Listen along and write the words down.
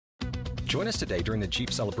Join us today during the Jeep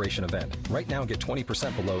Celebration event. Right now, get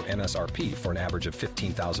 20% below MSRP for an average of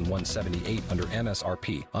 $15,178 under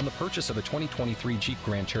MSRP on the purchase of a 2023 Jeep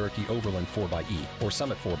Grand Cherokee Overland 4xE or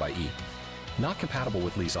Summit 4xE. Not compatible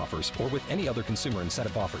with lease offers or with any other consumer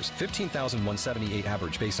incentive offers. $15,178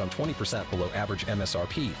 average based on 20% below average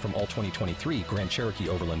MSRP from all 2023 Grand Cherokee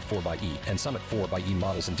Overland 4xE and Summit 4xE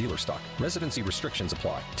models in dealer stock. Residency restrictions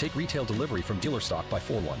apply. Take retail delivery from dealer stock by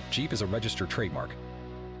 4/1. Jeep is a registered trademark.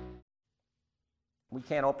 We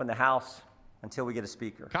can't open the House until we get a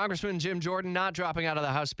speaker. Congressman Jim Jordan not dropping out of the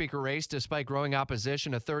House Speaker race despite growing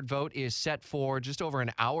opposition. A third vote is set for just over an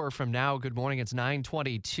hour from now. Good morning. It's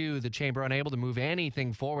 9:22. The chamber unable to move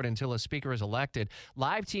anything forward until a speaker is elected.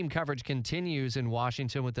 Live team coverage continues in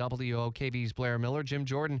Washington with WOKV's Blair Miller. Jim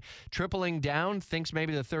Jordan tripling down, thinks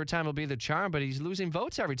maybe the third time will be the charm, but he's losing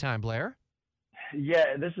votes every time, Blair.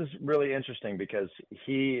 Yeah, this is really interesting because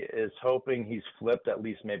he is hoping he's flipped at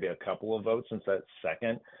least maybe a couple of votes since that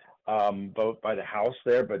second vote by the House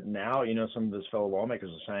there. But now, some of his fellow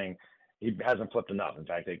lawmakers are saying he hasn't flipped enough. In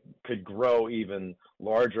fact, it could grow even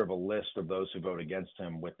larger of a list of those who vote against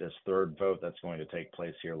him with this third vote that's going to take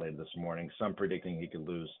place here later this morning. Some predicting he could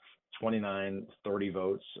lose 29, 30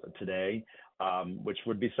 votes today, which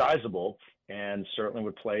would be sizable and certainly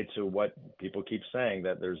would play to what people keep saying,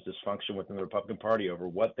 that there's dysfunction within the Republican Party over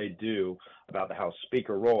what they do about the House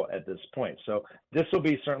Speaker role at this point. So this will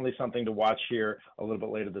be certainly something to watch here a little bit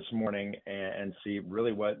later this morning and see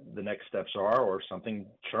really what the next steps are, or something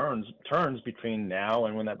turns between now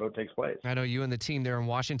and when that vote takes place. I know you and the team there in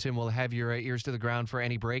Washington will have your ears to the ground for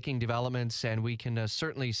any breaking developments, and we can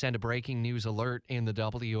certainly send a breaking news alert in the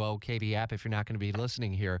WOKV app if you're not going to be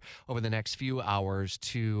listening here over the next few hours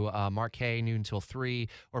to Mark Kay, noon till 3,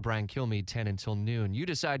 or Brian Kilmeade, 10 until noon. You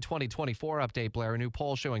Decide 2024 update, Blair. A new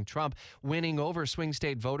poll showing Trump winning over swing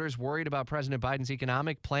state voters, worried about President Biden's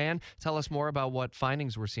economic plan. Tell us more about what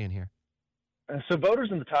findings we're seeing here. So voters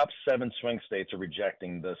in the top 7 swing states are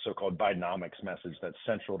rejecting the so-called Bidenomics message that's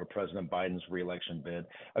central to President Biden's reelection bid,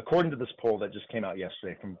 according to this poll that just came out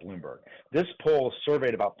yesterday from Bloomberg. This poll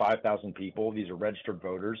surveyed about 5,000 people. These are registered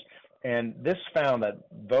voters. And this found that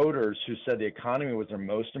voters who said the economy was their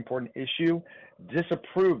most important issue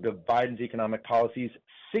disapproved of Biden's economic policies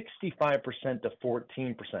 65% to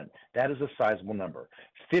 14%. That is a sizable number.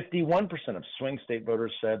 51% of swing state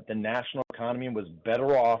voters said the national economy was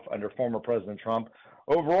better off under former President Trump.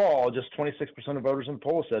 Overall, just 26% of voters in the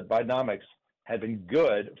poll said Bidenomics had been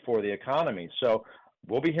good for the economy. So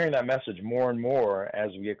we'll be hearing that message more and more as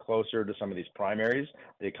we get closer to some of these primaries.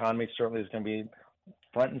 The economy certainly is going to be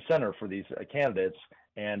front and center for these candidates.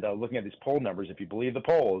 And looking at these poll numbers, if you believe the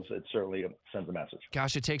polls, it certainly sends a message.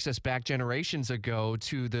 Gosh, it takes us back generations ago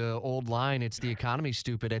to the old line, it's the economy,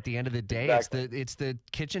 stupid. At the end of the day, Exactly. it's the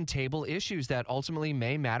kitchen table issues that ultimately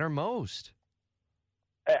may matter most.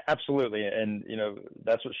 Absolutely. And,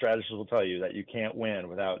 that's what strategists will tell you, that you can't win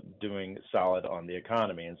without doing solid on the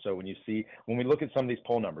economy. And so when we look at some of these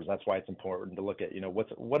poll numbers, that's why it's important to look at,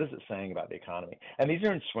 what is it saying about the economy? And these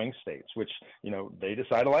are in swing states, which, they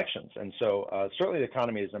decide elections. And so certainly the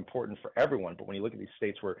economy is important for everyone. But when you look at these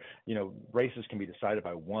states where, races can be decided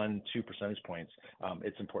by 1-2 percentage points,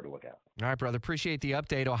 it's important to look at. All right, brother. Appreciate the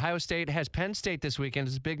update. Ohio State has Penn State this weekend.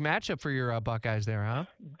 It's a big matchup for your Buckeyes there, huh?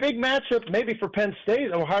 Big matchup maybe for Penn State.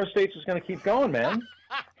 Ohio State's just going to keep going, man.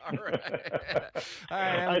 All right. All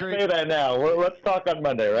right. I say that now. Let's talk on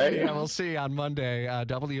Monday, right? Yeah, we'll see on Monday.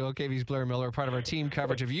 WOKV's Blair Miller, part of our team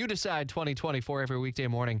coverage of You Decide 2024 every weekday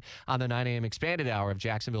morning on the 9 a.m. expanded hour of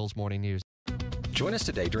Jacksonville's Morning News. Join us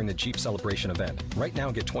today during the Jeep Celebration event. Right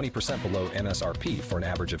now, get 20% below MSRP for an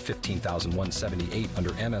average of $15,178 under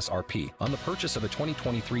MSRP on the purchase of a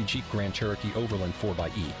 2023 Jeep Grand Cherokee Overland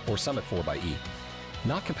 4xE or Summit 4xE.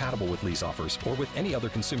 Not compatible with lease offers or with any other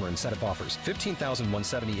consumer incentive offers.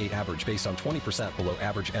 $15,178 average based on 20% below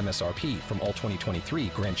average MSRP from all 2023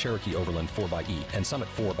 Grand Cherokee Overland 4xE and Summit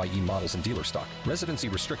 4xE models in dealer stock. Residency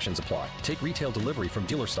restrictions apply. Take retail delivery from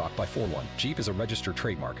dealer stock by 4/1. Jeep is a registered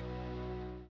trademark.